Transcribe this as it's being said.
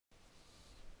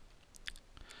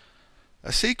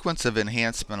A sequence of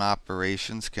enhancement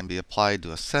operations can be applied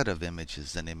to a set of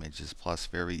images in ImagesPlus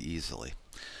very easily.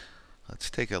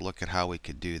 Let's take a look at how we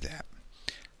could do that.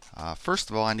 First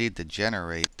of all, I need to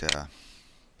generate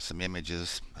some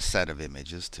images, a set of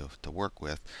images to work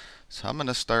with. So I'm going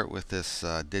to start with this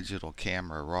digital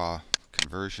camera raw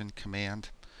conversion command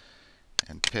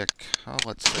and pick,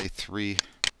 let's say 3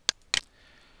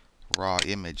 raw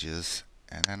images,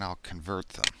 and then I'll convert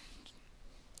them.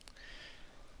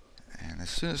 And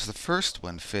as soon as the first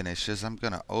one finishes, I'm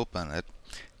going to open it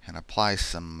and apply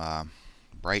some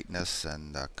brightness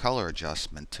and color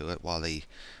adjustment to it while the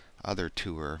other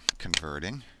two are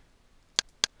converting.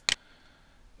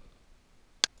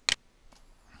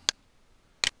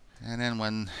 And then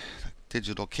when the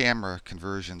digital camera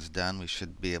conversion is done, we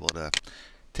should be able to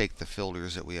take the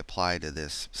filters that we apply to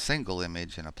this single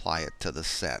image and apply it to the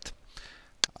set.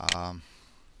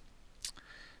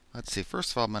 Let's see,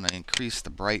 first of all, I'm going to increase the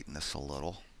brightness a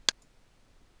little.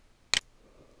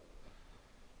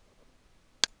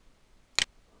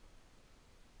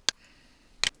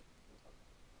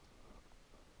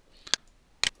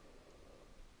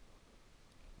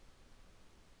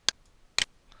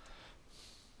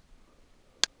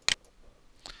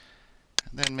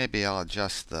 And then maybe I'll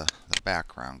adjust the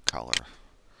background color.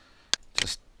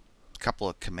 Just a couple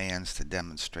of commands to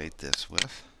demonstrate this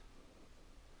with.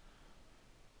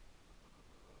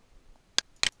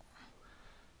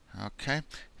 Okay.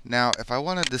 Now, if I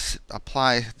wanted to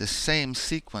apply the same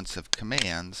sequence of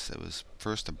commands, it was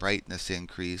first a brightness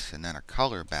increase and then a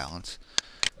color balance,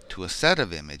 to a set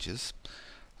of images,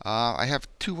 I have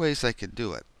 2 ways I could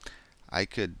do it. I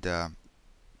could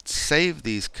save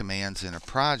these commands in a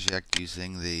project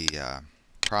using the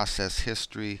process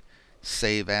history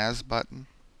save as button.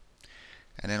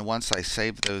 And then once I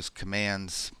save those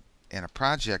commands in a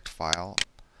project file,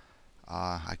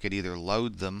 I could either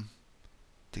load them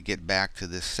to get back to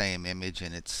this same image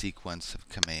in its sequence of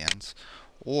commands,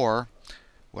 or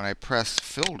when I press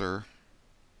filter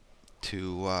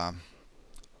to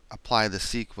apply the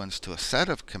sequence to a set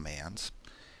of commands,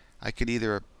 I could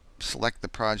either select the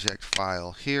project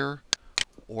file here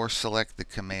or select the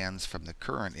commands from the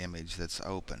current image that's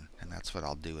open, and that's what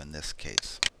I'll do in this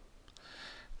case.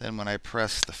 Then when I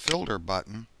press the filter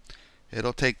button,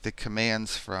 it'll take the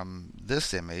commands from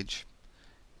this image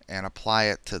and apply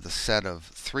it to the set of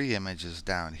 3 images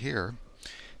down here.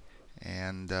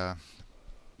 And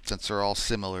since they're all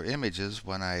similar images,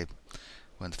 when the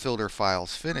filter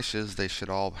files finishes, they should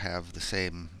all have the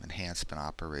same enhancement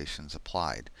operations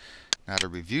applied. Now to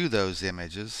review those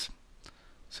images,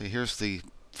 so here's the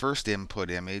first input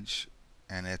image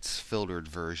and its filtered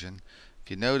version.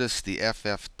 If you notice the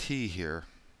FFT here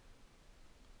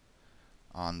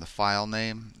on the file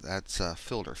name, that's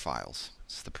filter files.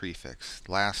 It's the prefix.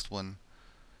 Last one,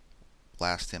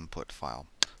 last input file.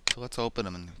 So let's open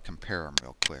them and compare them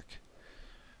real quick.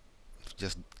 If you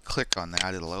just click on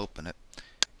that, it'll open it.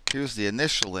 Here's the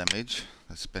initial image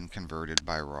that's been converted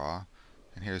by raw,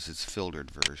 and here's its filtered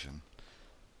version.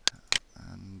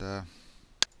 And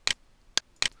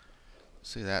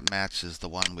see, that matches the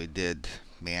one we did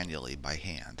manually by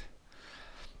hand.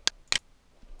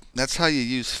 That's how you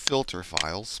use filter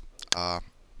files.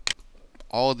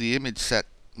 All the image set,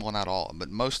 well, not all, but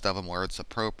most of them where it's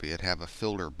appropriate, have a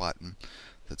filter button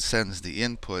that sends the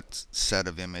input set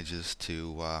of images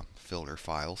to filter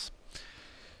files.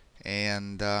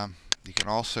 And you can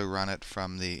also run it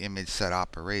from the image set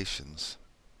operations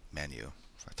menu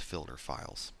for the filter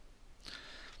files.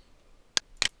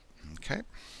 Okay.